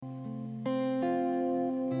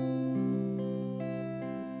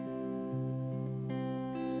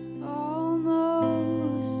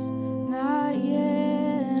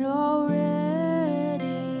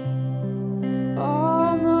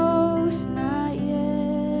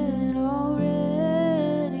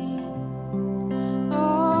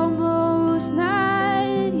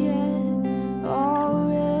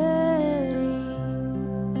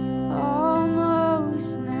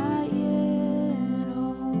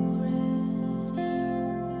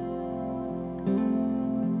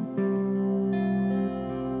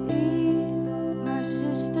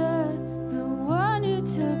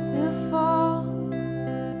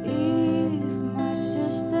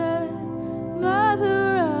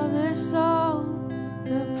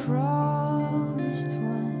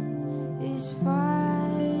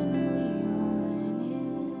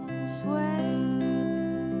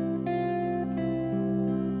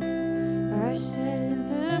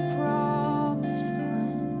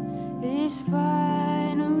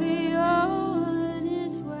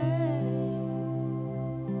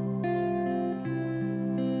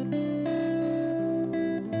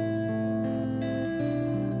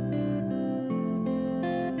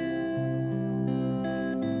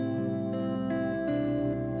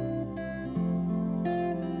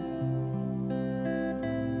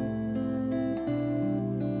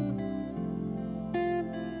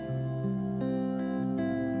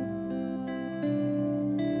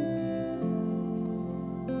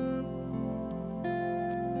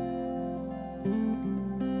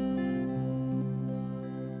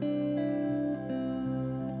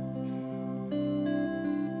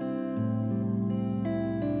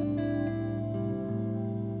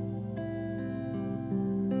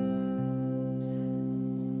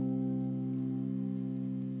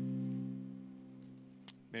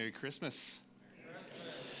Merry Christmas.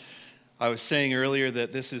 I was saying earlier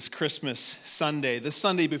that this is Christmas Sunday, the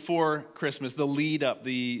Sunday before Christmas, the lead up,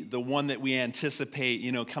 the one that we anticipate,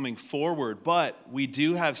 coming forward. But we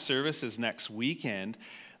do have services next weekend.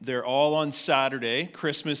 They're all on Saturday.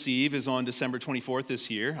 Christmas Eve is on December 24th this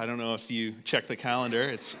year. I don't know if you checked the calendar.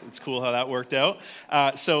 It's cool how that worked out.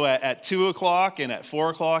 So at 2 o'clock and at 4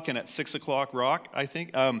 o'clock and at 6 o'clock rock, I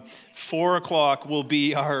think. 4 o'clock will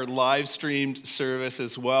be our live streamed service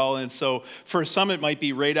as well. And so for some, it might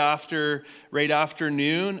be right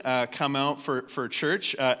afternoon, come out for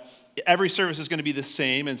church. Every service is going to be the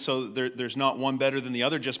same, and so there's not one better than the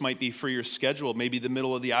other, just might be for your schedule. Maybe the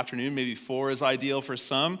middle of the afternoon, maybe 4 is ideal for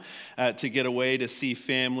some to get away to see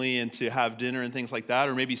family and to have dinner and things like that,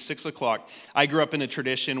 or maybe 6 o'clock. I grew up in a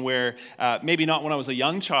tradition where, maybe not when I was a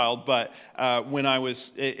young child, but when I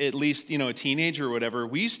was at least, a teenager or whatever,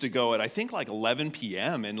 we used to go at, I think, like 11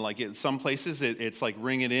 p.m., and like in some places it's like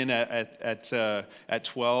ring it in at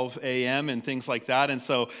 12 a.m. and things like that, and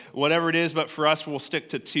so whatever it is, but for us, we'll stick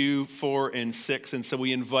to 2, 4, and 6, and so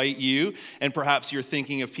we invite you, and perhaps you're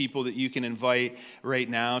thinking of people that you can invite right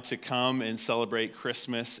now to come and celebrate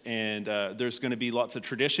Christmas, and there's going to be lots of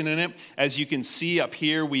tradition in it. As you can see up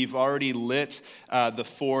here, we've already lit the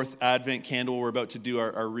 4th Advent candle. We're about to do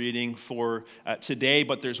our reading for today,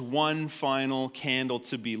 but there's one final candle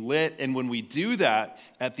to be lit, and when we do that,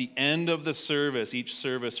 at the end of the service, each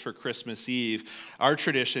service for Christmas Eve, our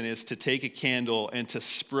tradition is to take a candle and to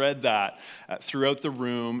spread that throughout the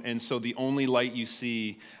room. And so the only light you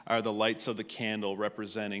see are the lights of the candle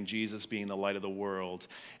representing Jesus being the light of the world.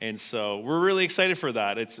 And so we're really excited for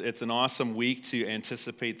that. It's an awesome week to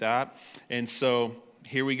anticipate that. And so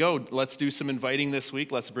here we go. Let's do some inviting this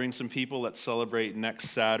week. Let's bring some people. Let's celebrate next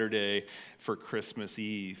Saturday for Christmas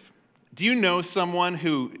Eve. Do you know someone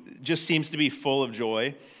who just seems to be full of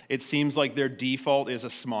joy? It seems like their default is a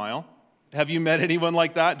smile. Have you met anyone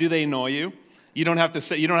like that? Do they know you? You don't have to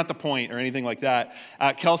say, you don't have to point or anything like that.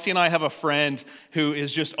 Kelsey and I have a friend who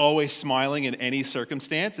is just always smiling in any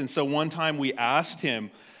circumstance. And so one time we asked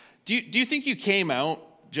him, do you think you came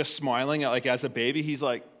out just smiling like as a baby? He's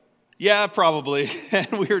like, yeah, probably.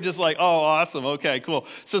 And we were just like, oh, awesome. Okay, cool.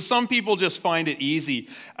 So some people just find it easy.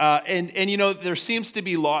 And there seems to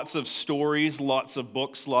be lots of stories, lots of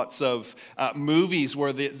books, lots of movies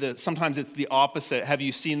where sometimes it's the opposite. Have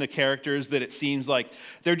you seen the characters that it seems like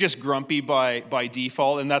they're just grumpy by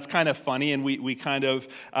default? And that's kind of funny, and we kind of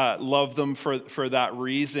love them for that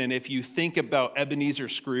reason. If you think about Ebenezer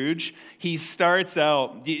Scrooge, he starts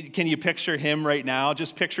out, can you picture him right now?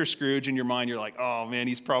 Just picture Scrooge in your mind. You're like, oh man,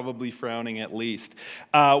 he's probably frowning at least.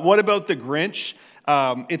 What about the Grinch?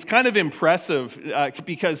 It's kind of impressive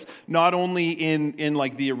because not only in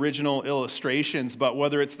like the original illustrations, but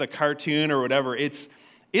whether it's the cartoon or whatever, it's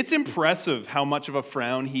impressive how much of a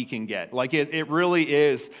frown he can get. Like it really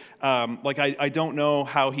is. I don't know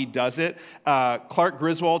how he does it. Clark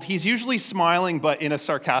Griswold, he's usually smiling, but in a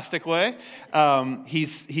sarcastic way.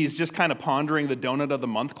 He's just kind of pondering the Donut of the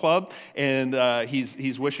Month Club, and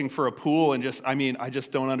he's wishing for a pool, and I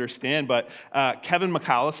just don't understand. But Kevin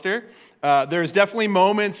McAllister, there's definitely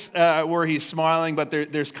moments where he's smiling, but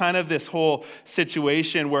there's kind of this whole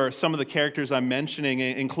situation where some of the characters I'm mentioning,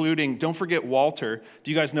 including, don't forget Walter.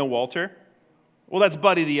 Do you guys know Walter? Well, that's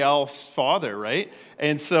Buddy the Elf's father, right?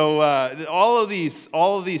 And so all of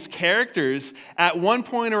these characters, at one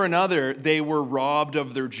point or another, they were robbed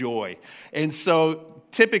of their joy. And so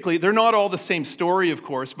typically, they're not all the same story, of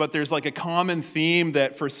course, but there's like a common theme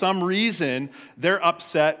that for some reason, they're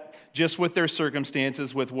upset just with their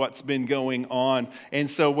circumstances, with what's been going on. And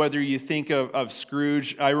so whether you think of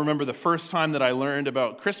Scrooge, I remember the first time that I learned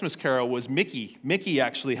about Christmas Carol was Mickey. Mickey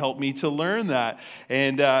actually helped me to learn that.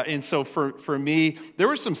 And so for me, there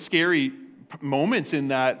were some scary moments in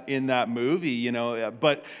that movie,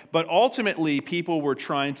 but ultimately people were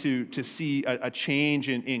trying to see a change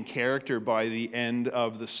in character by the end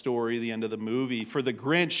of the story, the end of the movie. For the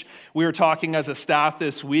Grinch, we were talking as a staff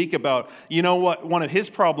this week about, what one of his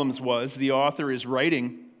problems was. The author is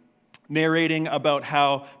narrating about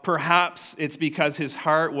how perhaps it's because his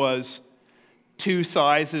heart was 2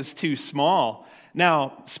 sizes too small.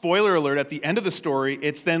 Now, spoiler alert, at the end of the story,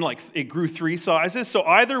 it's then like it grew 3 sizes. So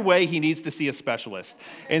either way, he needs to see a specialist.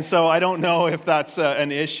 And so I don't know if that's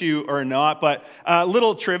an issue or not. But a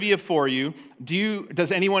little trivia for you.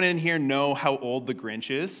 Does anyone in here know how old the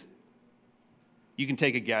Grinch is? You can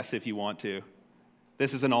take a guess if you want to.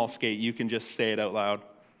 This is an all skate. You can just say it out loud.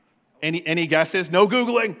 Any guesses? No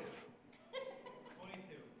Googling.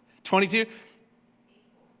 22?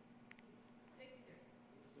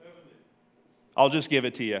 I'll just give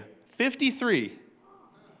it to you. 53.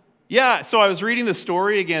 Yeah, so I was reading the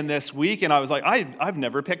story again this week, and I was like, I've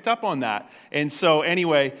never picked up on that. And so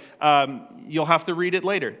anyway, you'll have to read it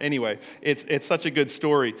later. Anyway, it's such a good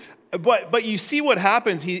story. But you see what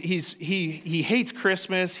happens. He hates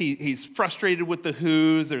Christmas. He's frustrated with the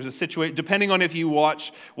Who's. There's a situation, depending on if you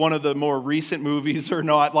watch one of the more recent movies or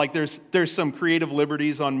not, like there's some creative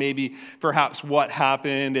liberties on maybe perhaps what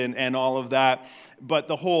happened and all of that. But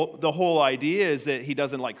the whole idea is that he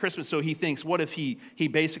doesn't like Christmas. So he thinks, what if he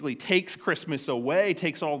basically takes Christmas away,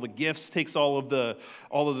 takes all the gifts, takes all of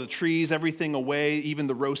the trees, everything away, even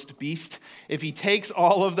the roast beast. If he takes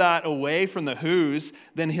all of that away from the Who's,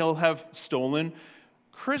 then he'll have stolen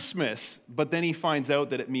Christmas. But then he finds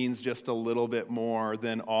out that it means just a little bit more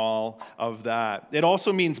than all of that. It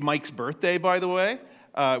also means Mike's birthday, by the way.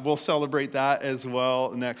 We'll celebrate that as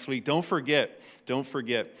well next week. Don't forget.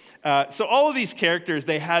 So all of these characters,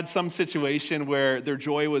 they had some situation where their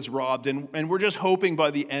joy was robbed, and we're just hoping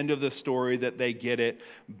by the end of the story that they get it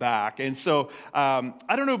back. And so I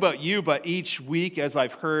don't know about you, but each week as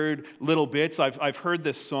I've heard little bits, I've heard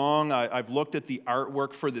this song, I've looked at the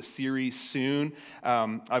artwork for the series Soon.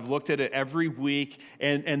 I've looked at it every week,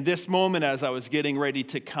 and this moment as I was getting ready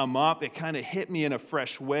to come up, it kind of hit me in a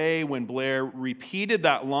fresh way when Blair repeated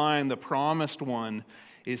that line, the promised one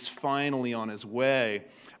is finally on his way.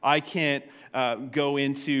 I can't go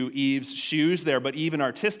into Eve's shoes there, but even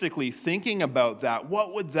artistically thinking about that,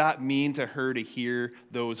 what would that mean to her to hear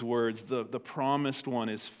those words? The promised one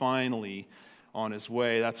is finally on his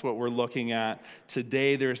way. That's what we're looking at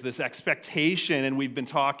today. There's this expectation, and we've been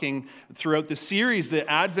talking throughout the series, the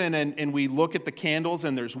Advent, and we look at the candles,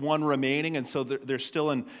 and there's one remaining, and so there's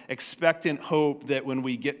still an expectant hope that when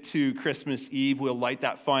we get to Christmas Eve, we'll light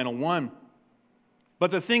that final one. But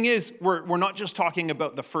the thing is, we're not just talking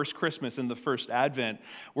about the first Christmas and the first Advent.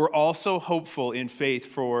 We're also hopeful in faith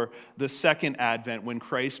for the second Advent when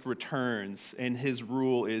Christ returns and his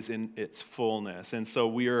rule is in its fullness. And so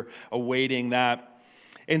we are awaiting that.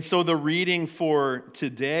 And so the reading for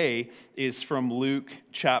today is from Luke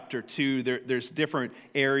chapter 2. There's different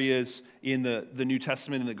areas in the New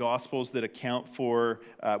Testament and the Gospels that account for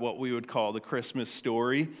what we would call the Christmas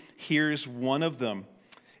story. Here's one of them.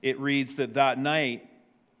 It reads that night,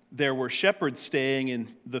 there were shepherds staying in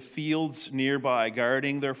the fields nearby,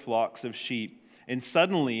 guarding their flocks of sheep. And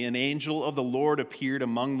suddenly an angel of the Lord appeared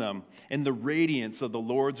among them, and the radiance of the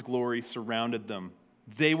Lord's glory surrounded them.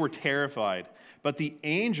 They were terrified, but the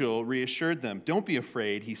angel reassured them. "Don't be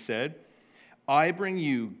afraid," he said. "I bring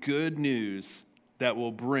you good news that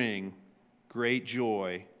will bring great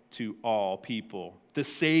joy to all people. The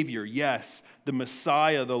Savior, yes, the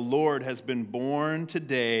Messiah, the Lord, has been born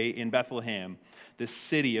today in Bethlehem, the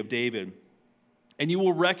city of David. And you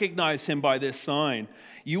will recognize him by this sign.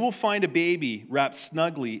 You will find a baby wrapped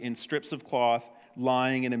snugly in strips of cloth,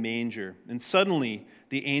 lying in a manger." And suddenly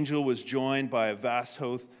the angel was joined by a vast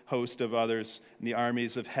host of others in the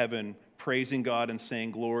armies of heaven, praising God and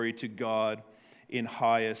saying, "Glory to God in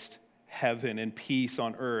highest heaven, and peace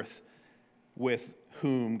on earth with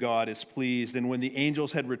whom God is pleased." And when the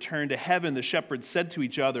angels had returned to heaven, the shepherds said to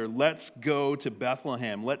each other, "Let's go to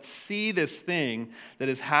Bethlehem. Let's see this thing that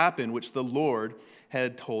has happened, which the Lord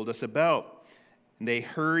had told us about." And they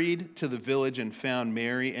hurried to the village and found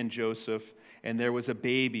Mary and Joseph, and there was a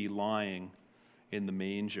baby lying in the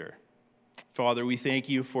manger. Father, we thank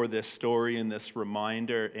you for this story and this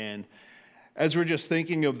reminder. And as we're just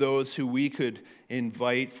thinking of those who we could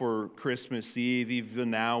invite for Christmas Eve, even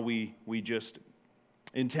now we just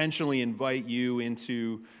intentionally invite you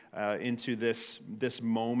into this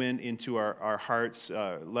moment, into our hearts.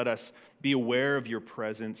 Let us be aware of your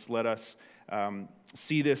presence. Let us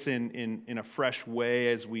see this in a fresh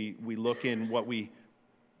way as we look in what we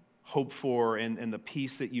hope for and the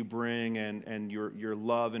peace that you bring and your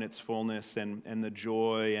love in its fullness and the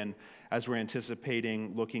joy. And as we're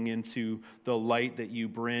anticipating looking into the light that you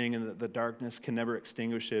bring and that the darkness can never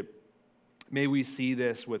extinguish it, may we see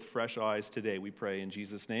this with fresh eyes today, we pray in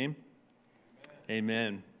Jesus' name.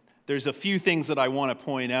 Amen. There's a few things that I want to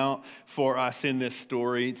point out for us in this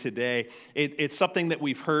story today. It's something that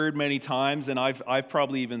we've heard many times, and I've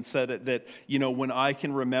probably even said it, that, when I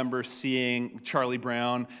can remember seeing Charlie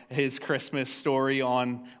Brown, his Christmas story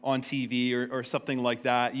on TV or something like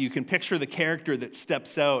that, you can picture the character that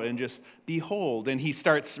steps out and just, "Behold," and he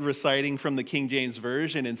starts reciting from the King James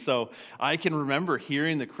Version. And so I can remember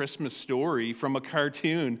hearing the Christmas story from a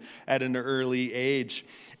cartoon at an early age.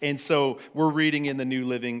 And so we're reading in the New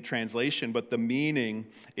Living Translation, but the meaning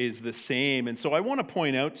is the same. And so I want to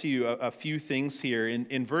point out to you a few things here.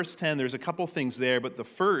 In verse 10, there's a couple things there, but the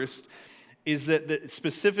first is that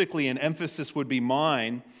specifically an emphasis would be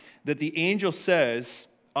mine, that the angel says,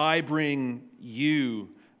 I bring you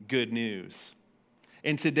good news.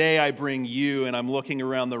 And today I bring you, and I'm looking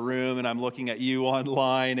around the room, and I'm looking at you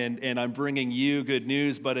online, and I'm bringing you good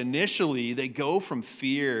news. But initially, they go from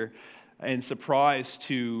fear and surprise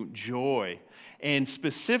to joy. And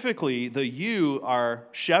specifically, the you are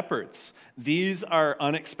shepherds. These are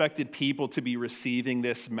unexpected people to be receiving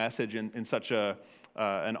this message in such an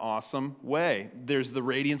awesome way. There's the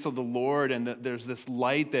radiance of the Lord, and there's this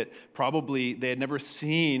light that probably they had never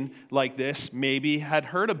seen like this, maybe had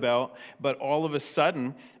heard about, but all of a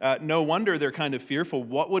sudden, no wonder they're kind of fearful.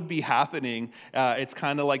 What would be happening? It's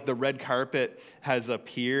kind of like the red carpet has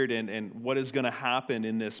appeared, and what is going to happen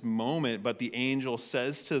in this moment? But the angel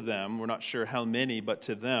says to them, we're not sure how many, but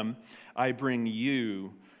to them, I bring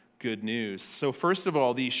you good news. So first of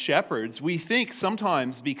all, these shepherds, we think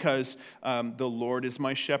sometimes because the Lord is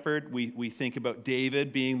my shepherd, we think about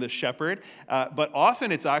David being the shepherd, but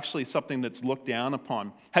often it's actually something that's looked down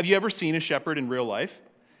upon. Have you ever seen a shepherd in real life?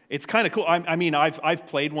 It's kind of cool. I mean, I've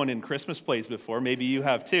played one in Christmas plays before. Maybe you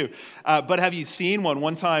have too. But have you seen one?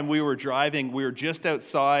 One time we were driving. We were just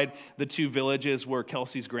outside the two villages where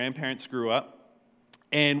Kelsey's grandparents grew up.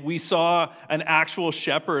 And we saw an actual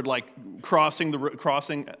shepherd like crossing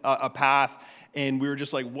a path, and we were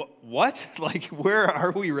just like, what? Like, where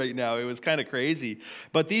are we right now? It was kind of crazy.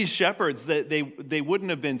 But these shepherds, they wouldn't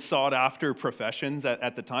have been sought after professions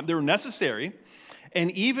at the time. They were necessary.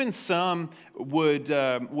 And even some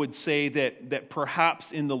would say that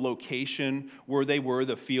perhaps in the location where they were,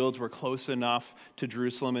 the fields were close enough to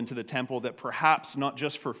Jerusalem and to the temple, that perhaps not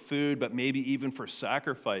just for food, but maybe even for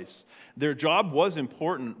sacrifice. Their job was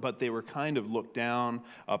important, but they were kind of looked down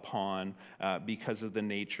upon because of the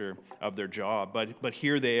nature of their job. But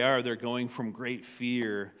here they are. They're going from great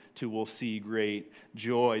fear to, we'll see, great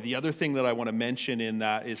joy. The other thing that I want to mention in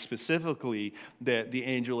that is specifically that the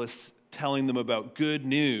angel is telling them about good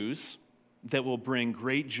news that will bring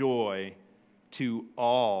great joy to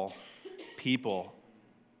all people.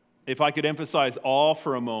 If I could emphasize all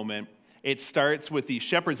for a moment, it starts with these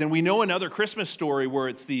shepherds. And we know another Christmas story where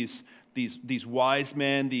it's these wise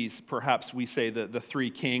men, perhaps we say the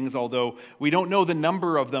three kings, although we don't know the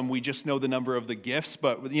number of them, we just know the number of the gifts.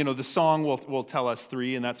 But, the song will tell us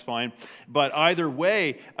three, and that's fine. But either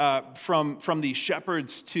way, from these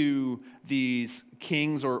shepherds to these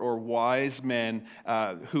kings or wise men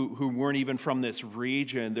who weren't even from this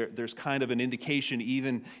region, there's kind of an indication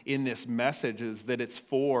even in this message is that it's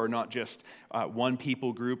for not just one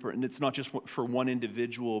people group, and it's not just for one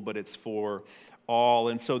individual, but it's for all.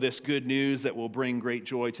 And so this good news that will bring great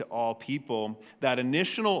joy to all people, that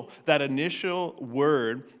initial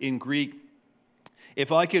word in Greek,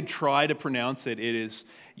 if I could try to pronounce it, it is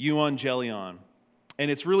euangelion. And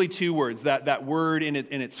it's really two words. That word in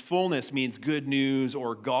its fullness means good news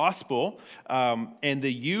or gospel. And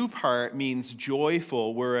the you part means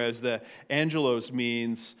joyful, whereas the angelos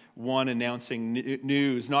means one announcing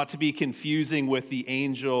news. Not to be confusing with the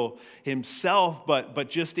angel himself, but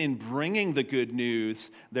just in bringing the good news,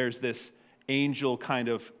 there's this angel kind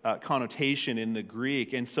of connotation in the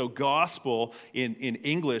Greek. And so gospel in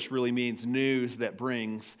English really means news that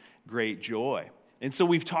brings great joy. And so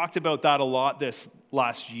we've talked about that a lot this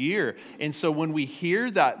last year. And so when we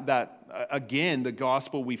hear that again, the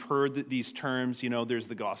gospel, we've heard these terms, there's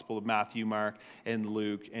the gospel of Matthew, Mark, and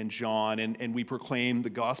Luke, and John, and we proclaim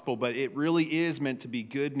the gospel, but it really is meant to be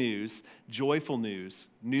good news, joyful news,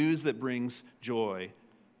 news that brings joy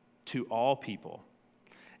to all people.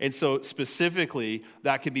 And so specifically,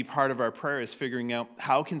 that could be part of our prayer, is figuring out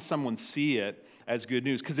how can someone see it as good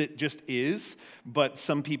news, because it just is, but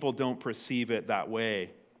some people don't perceive it that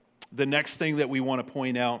way. The next thing that we want to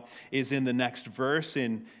point out is in the next verse.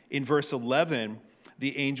 In verse 11,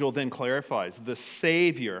 the angel then clarifies, the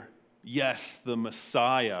Savior, yes, the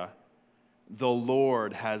Messiah, the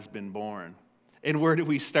Lord has been born. And where do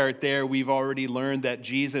we start there? We've already learned that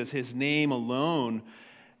Jesus, his name alone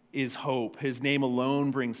is hope. His name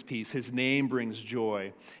alone brings peace. His name brings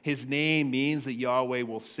joy. His name means that Yahweh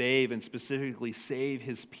will save, and specifically save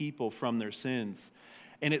his people from their sins.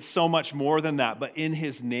 And it's so much more than that, but in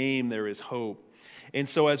his name there is hope. And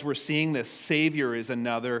so as we're seeing this, Savior is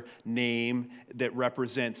another name that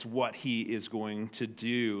represents what he is going to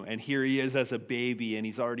do. And here he is as a baby, and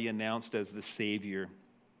he's already announced as the Savior.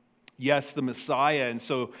 Yes, the Messiah. And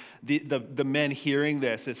so the men hearing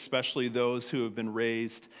this, especially those who have been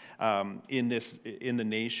raised in the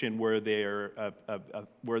nation where they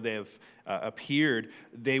have appeared,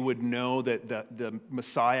 they would know that the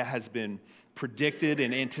Messiah has been predicted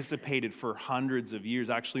and anticipated for hundreds of years,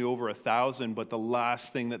 actually over 1,000, but the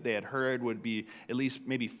last thing that they had heard would be at least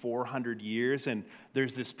maybe 400 years. And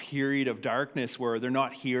there's this period of darkness where they're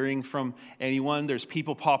not hearing from anyone. There's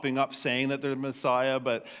people popping up saying that they're the Messiah,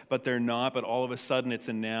 but they're not. But all of a sudden it's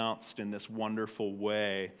announced in this wonderful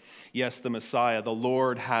way. Yes, the Messiah, the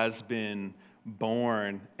Lord has been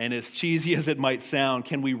born. And as cheesy as it might sound,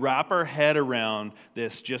 can we wrap our head around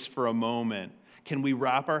this just for a moment? Can we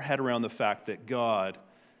wrap our head around the fact that God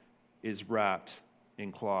is wrapped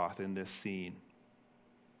in cloth in this scene?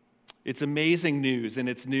 It's amazing news, and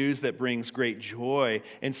it's news that brings great joy.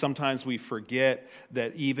 And sometimes we forget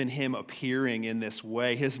that even him appearing in this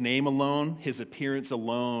way, his name alone, his appearance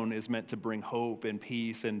alone is meant to bring hope and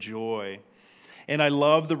peace and joy. And I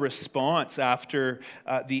love the response after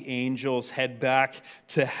the angels head back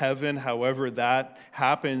to heaven. However that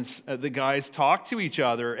happens, the guys talk to each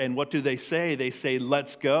other, and what do they say? They say,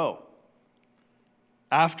 "Let's go."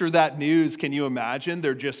 After that news, can you imagine?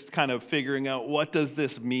 They're just kind of figuring out, what does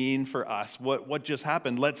this mean for us? What just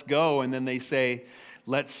happened? Let's go. And then they say,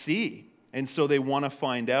 "Let's see." And so they want to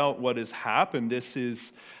find out what has happened. This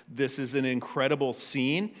is an incredible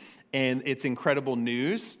scene, and it's incredible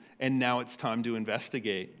news. And now it's time to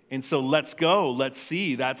investigate. And so let's go, let's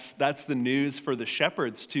see. That's the news for the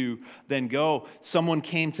shepherds to then go. Someone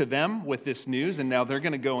came to them with this news, and now they're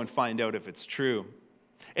going to go and find out if it's true.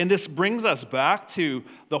 And this brings us back to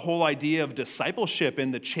the whole idea of discipleship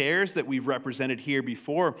and the chairs that we've represented here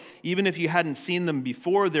before. Even if you hadn't seen them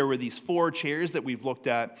before, there were these 4 chairs that we've looked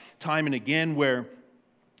at time and again, where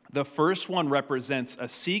the first one represents a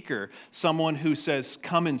seeker, someone who says,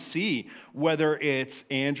 "Come and see," whether it's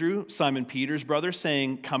Andrew, Simon Peter's brother,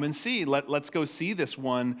 saying, "Come and see, let's go see this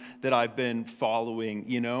one that I've been following,"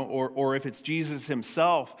 or if it's Jesus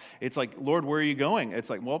himself, it's like, "Lord, where are you going?" It's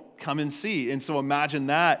like, "Well, come and see." And so imagine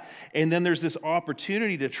that. And then there's this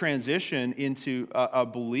opportunity to transition into a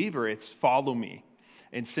believer. It's follow me.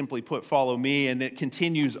 And simply put, follow me. And it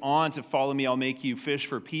continues on to follow me, I'll make you fish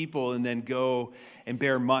for people, and then go and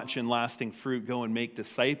bear much and lasting fruit, go and make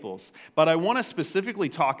disciples. But I want to specifically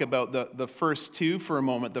talk about the first 2 for a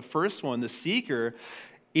moment. The first one, the seeker,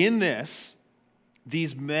 in this,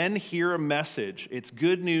 these men hear a message. It's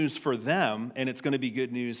good news for them, and it's going to be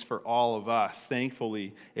good news for all of us.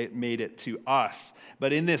 Thankfully, it made it to us.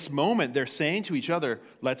 But in this moment, they're saying to each other,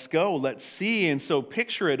 "Let's go, let's see." And so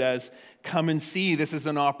picture it as, come and see. This is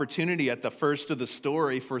an opportunity at the first of the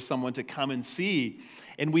story for someone to come and see.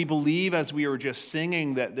 And we believe, as we were just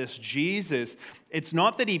singing, that this Jesus, it's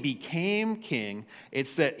not that he became king,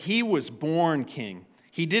 it's that he was born king.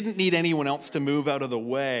 He didn't need anyone else to move out of the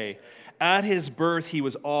way. At his birth, he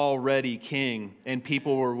was already king, and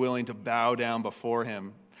people were willing to bow down before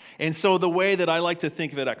him. And so the way that I like to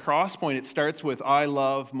think of it at Crosspoint, it starts with, "I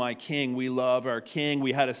love my king." We love our king.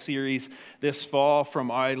 We had a series this fall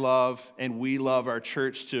from "I love" and "We love our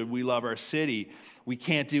church" to "We love our city." We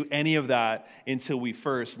can't do any of that until we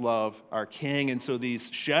first love our king. And so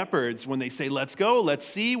these shepherds, when they say, "Let's go, let's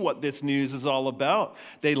see what this news is all about,"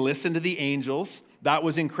 they listen to the angels. That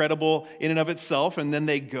was incredible in and of itself, and then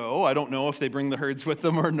they go. I don't know if they bring the herds with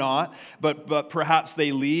them or not, but perhaps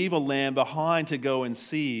they leave a lamb behind to go and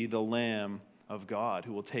see the Lamb of God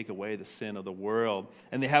who will take away the sin of the world.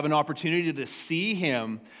 And they have an opportunity to see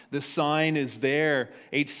him. The sign is there.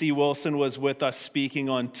 H.C. Wilson was with us speaking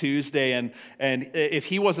on Tuesday, and if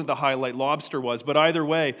he wasn't the highlight, Lobster was. But either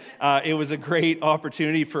way, it was a great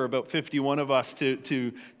opportunity for about 51 of us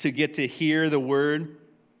to get to hear the word.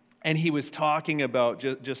 And he was talking about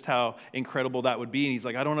just how incredible that would be. And he's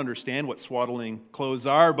like, "I don't understand what swaddling clothes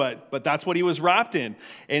are, but that's what he was wrapped in."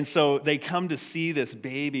 And so they come to see this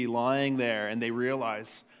baby lying there, and they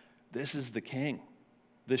realize this is the king.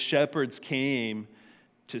 The shepherds came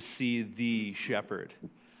to see the shepherd.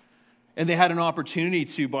 And they had an opportunity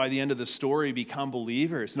to, by the end of the story, become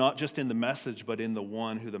believers, not just in the message, but in the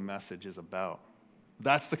one who the message is about.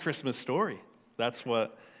 That's the Christmas story. That's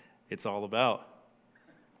what it's all about.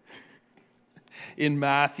 In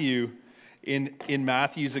Matthew's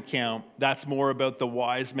account, that's more about the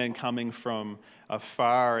wise men coming from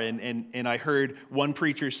afar. And I heard one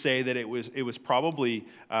preacher say that it was probably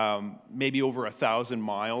maybe over 1,000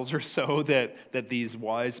 miles or so that these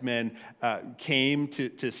wise men came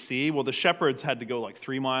to see. Well, the shepherds had to go like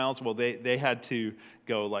 3 miles. Well, they had to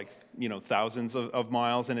go like thousands of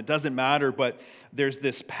miles. And it doesn't matter, but there's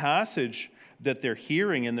this passage that they're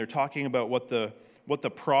hearing, and they're talking about what the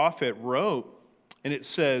prophet wrote. And it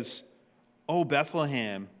says, "O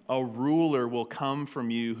Bethlehem, a ruler will come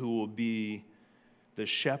from you who will be the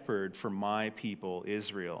shepherd for my people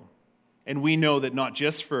Israel." And we know that not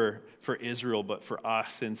just for Israel, but for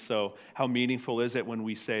us. And so how meaningful is it when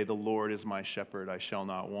we say, the Lord is my shepherd, I shall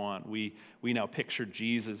not want? We now picture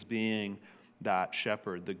Jesus being that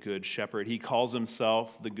shepherd, the good shepherd. He calls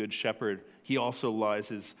himself the good shepherd. He also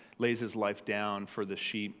lays his life down for the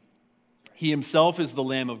sheep. He himself is the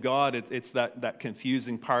Lamb of God. It's that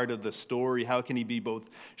confusing part of the story. How can he be both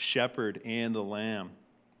shepherd and the lamb?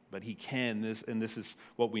 But he can, this is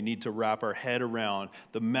what we need to wrap our head around,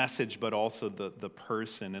 the message, but also the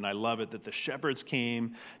person. And I love it that the shepherds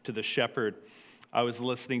came to the shepherd. I was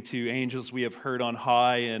listening to Angels We Have Heard on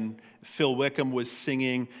High, and Phil Wickham was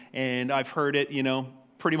singing, and I've heard it,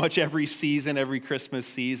 pretty much every season, every Christmas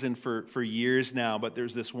season for years now, but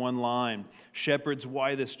there's this one line, shepherds,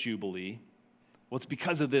 why this jubilee? Well, it's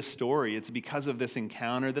because of this story. It's because of this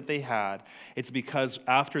encounter that they had. It's because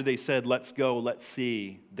after they said, let's go, let's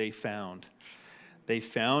see, they found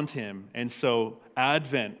him. And so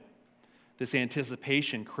Advent, this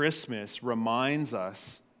anticipation, Christmas, reminds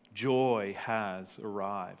us joy has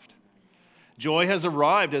arrived. Joy has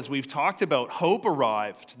arrived, as we've talked about. Hope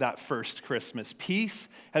arrived that first Christmas. Peace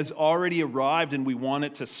has already arrived, and we want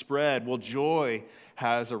it to spread. Well, joy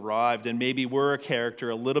has arrived, and maybe we're a character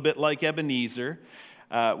a little bit like Ebenezer,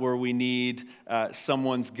 where we need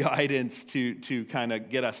someone's guidance to kind of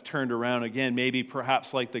get us turned around again. Maybe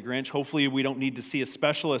perhaps like the Grinch. Hopefully we don't need to see a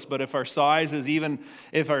specialist, but if our size is even,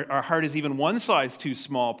 if our heart is even one size too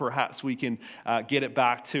small, perhaps we can get it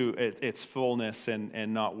back to its fullness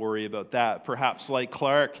and not worry about that. Perhaps like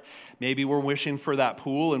Clark, maybe we're wishing for that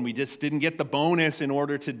pool and we just didn't get the bonus in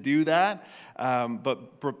order to do that.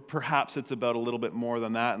 But perhaps it's about a little bit more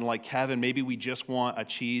than that. And like Kevin, maybe we just want a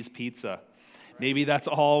cheese pizza. Maybe that's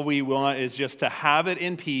all we want, is just to have it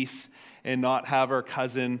in peace and not have our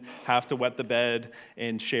cousin have to wet the bed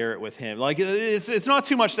and share it with him. Like, it's not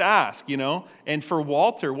too much to ask, And for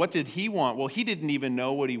Walter, what did he want? Well, he didn't even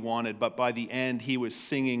know what he wanted, but by the end, he was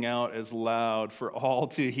singing out as loud for all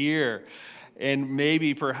to hear. And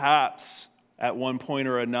maybe, perhaps, at one point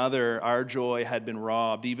or another, our joy had been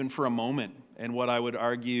robbed, even for a moment. And what I would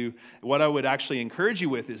actually encourage you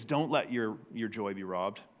with is, don't let your joy be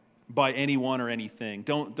robbed by anyone or anything.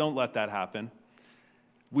 Don't let that happen.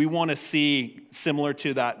 We want to see, similar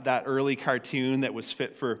to that early cartoon that was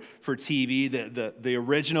fit for TV, the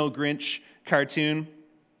original Grinch cartoon,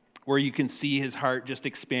 where you can see his heart just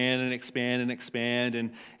expand and expand and expand,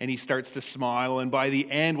 and he starts to smile. And by the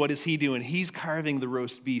end, what is he doing? He's carving the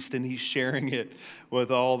roast beast, and he's sharing it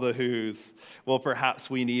with all the Who's. Well, perhaps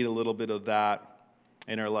we need a little bit of that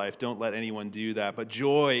in our life. Don't let anyone do that. But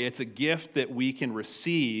joy, it's a gift that we can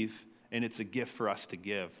receive, and it's a gift for us to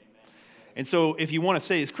give. And so if you want to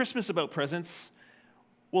say, is Christmas about presents?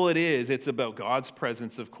 Well, it is. It's about God's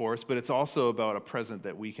presence, of course, but it's also about a present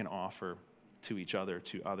that we can offer to each other,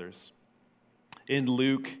 to others. In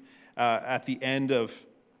Luke, at the end of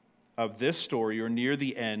this story, or near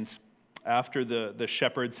the end, after the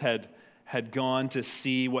shepherds had gone to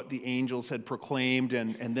see what the angels had proclaimed,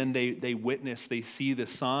 and then they witness, they see the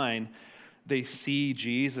sign, they see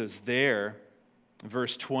Jesus there.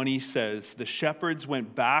 Verse 20 says, the shepherds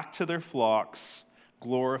went back to their flocks,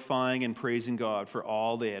 glorifying and praising God for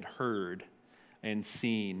all they had heard and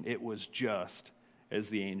seen. It was just as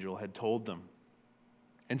the angel had told them.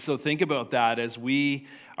 And so think about that as we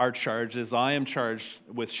are charged, as I am charged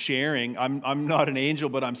with sharing. I'm not an angel,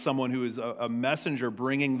 but I'm someone who is a messenger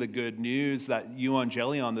bringing the good news, that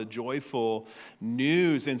euangelion, the joyful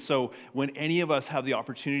news. And so when any of us have the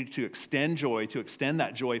opportunity to extend joy, to extend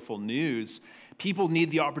that joyful news, people need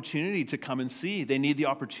the opportunity to come and see. They need the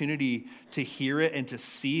opportunity to hear it and to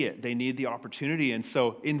see it. They need the opportunity. And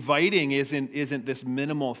so inviting isn't this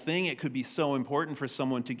minimal thing. It could be so important for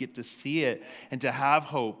someone to get to see it and to have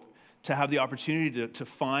hope, to have the opportunity to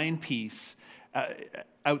find peace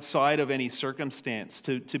outside of any circumstance,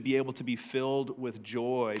 to be able to be filled with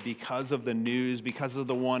joy because of the news, because of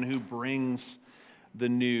the one who brings the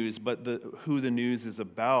news, but who the news is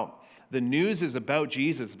about. The news is about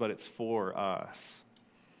Jesus, but it's for us.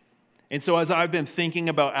 And so as I've been thinking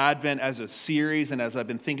about Advent as a series, and as I've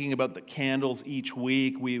been thinking about the candles each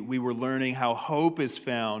week, we were learning how hope is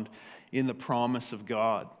found in the promise of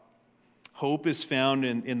God. Hope is found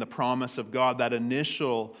in the promise of God, that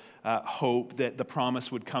initial hope that the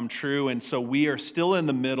promise would come true. And so we are still in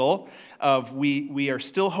the middle of, we are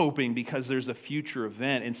still hoping because there's a future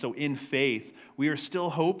event. And so in faith, we are still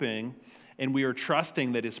hoping, and we are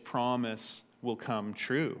trusting that his promise will come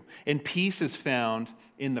true. And peace is found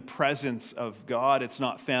in the presence of God. It's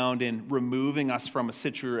not found in removing us from a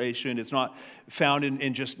situation. It's not found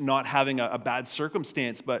in just not having a bad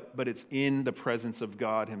circumstance, but it's in the presence of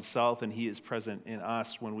God himself, and he is present in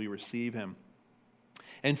us when we receive him.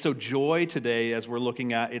 And so joy today, as we're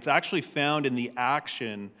looking at, it's actually found in the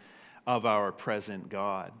action of our present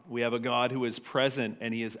God. We have a God who is present,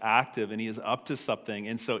 and he is active, and he is up to something.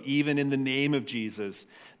 And so even in the name of Jesus,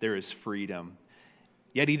 there is freedom.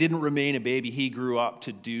 Yet he didn't remain a baby. He grew up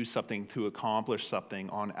to do something, to accomplish something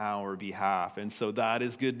on our behalf. And so that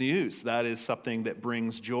is good news. That is something that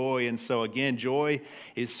brings joy. And so again, joy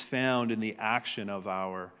is found in the action of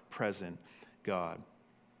our present God.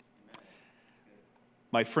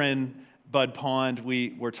 My friend Bud Pond,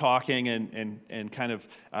 we were talking and kind of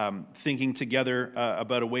thinking together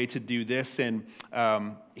about a way to do this. And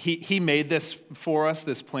he made this for us,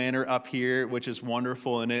 this planner up here, which is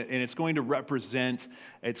wonderful. And it's going to represent,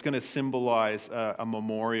 it's going to symbolize a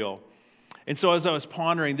memorial. And so as I was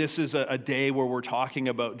pondering, this is a day where we're talking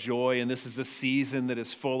about joy, and this is a season that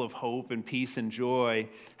is full of hope and peace and joy.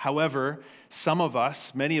 However, some of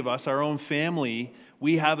us, many of us, our own family,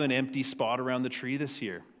 we have an empty spot around the tree this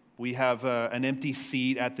year. We have an empty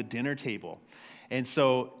seat at the dinner table. And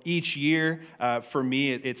so each year, for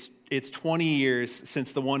me, it's 20 years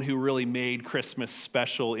since the one who really made Christmas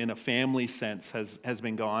special in a family sense has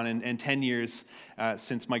been gone, and 10 years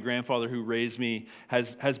since my grandfather who raised me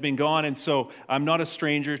has been gone. And so I'm not a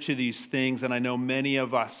stranger to these things, and I know many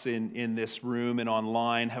of us in this room and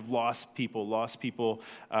online have lost people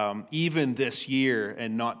even this year,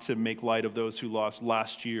 and not to make light of those who lost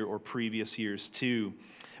last year or previous years too.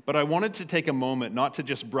 But I wanted to take a moment, not to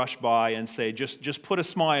just brush by and say, just put a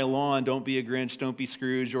smile on, don't be a Grinch, don't be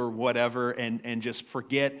Scrooge or whatever, and just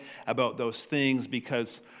forget about those things,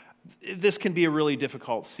 because this can be a really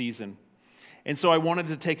difficult season. And so I wanted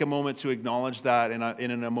to take a moment to acknowledge that, and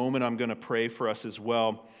in a moment I'm going to pray for us as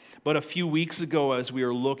well. But a few weeks ago, as we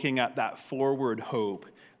were looking at that forward hope,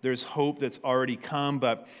 there's hope that's already come,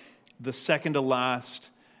 but the second to last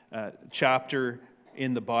chapter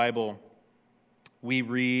in the Bible, we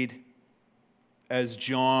read, as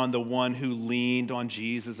John, the one who leaned on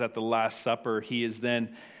Jesus at the Last Supper, he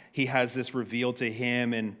has this revealed to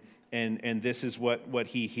him, and this is what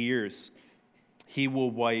he hears. He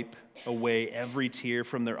will wipe away every tear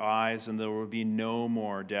from their eyes, and there will be no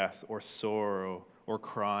more death or sorrow or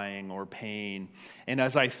crying or pain. And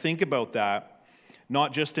as I think about that,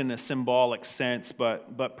 not just in a symbolic sense,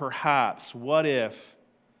 but perhaps, what if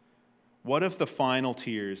the final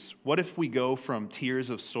tears, what if we go from tears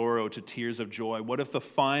of sorrow to tears of joy? What if the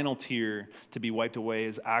final tear to be wiped away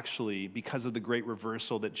is actually because of the great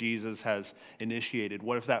reversal that Jesus has initiated?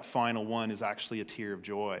 What if that final one is actually a tear of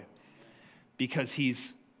joy? Because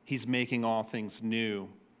he's making all things new.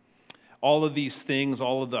 All of these things,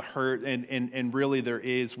 all of the hurt, and really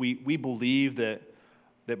we believe that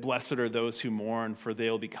blessed are those who mourn, for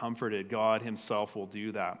they'll be comforted. God himself will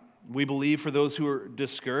do that. We believe for those who are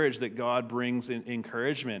discouraged that God brings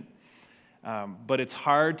encouragement. But it's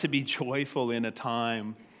hard to be joyful in a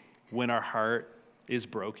time when our heart is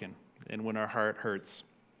broken and when our heart hurts.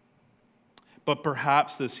 But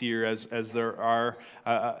perhaps this year, as there are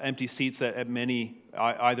empty seats at many,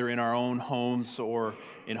 either in our own homes or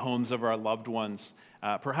in homes of our loved ones,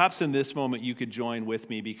 perhaps in this moment you could join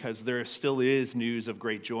with me, because there still is news of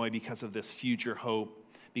great joy because of this future hope,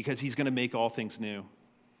 because he's going to make all things new.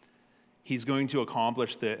 He's going to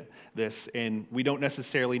accomplish this, and we don't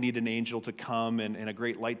necessarily need an angel to come and a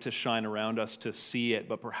great light to shine around us to see it,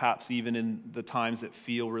 but perhaps even in the times that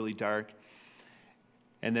feel really dark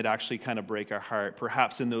and that actually kind of break our heart,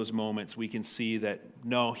 perhaps in those moments we can see that,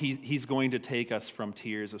 no, he's going to take us from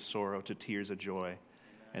tears of sorrow to tears of joy,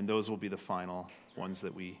 and those will be the final ones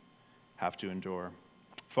that we have to endure.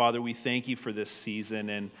 Father, we thank you for this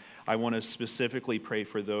season, and I want to specifically pray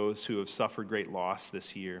for those who have suffered great loss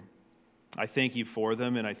this year. I thank you for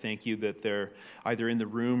them, and I thank you that they're either in the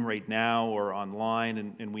room right now or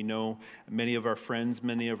online, and we know many of our friends,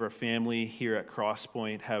 many of our family here at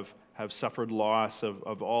Crosspoint have suffered loss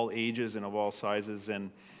of all ages and of all sizes,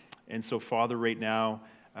 and so, Father, right now,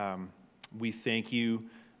 we thank you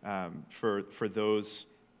for those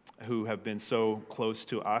who have been so close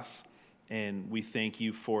to us, and we thank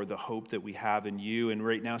you for the hope that we have in you. And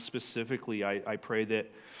right now, specifically, I pray that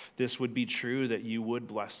this would be true, that you would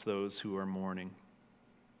bless those who are mourning.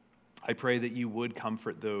 I pray that you would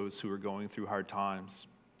comfort those who are going through hard times.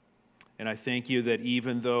 And I thank you that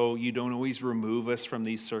even though you don't always remove us from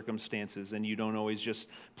these circumstances, and you don't always just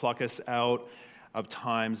pluck us out of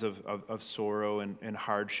times of sorrow and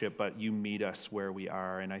hardship, but you meet us where we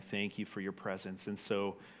are. And I thank you for your presence. And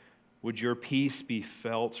so Would your peace be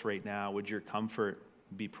felt right now? Would your comfort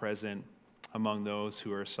be present among those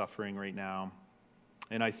who are suffering right now?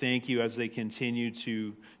 And I thank you as they continue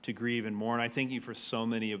to grieve and mourn. I thank you for so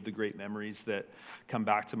many of the great memories that come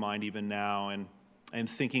back to mind even now. And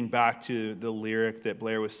thinking back to the lyric that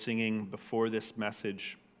Blair was singing before this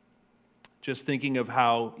message, just thinking of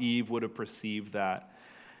how Eve would have perceived that.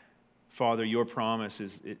 Father, your promise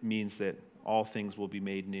it means that all things will be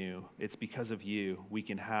made new. It's because of you. We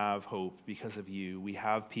can have hope because of you. We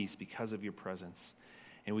have peace because of your presence.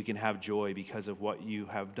 And we can have joy because of what you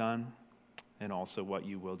have done and also what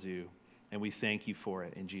you will do. And we thank you for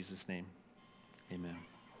it in Jesus' name. Amen.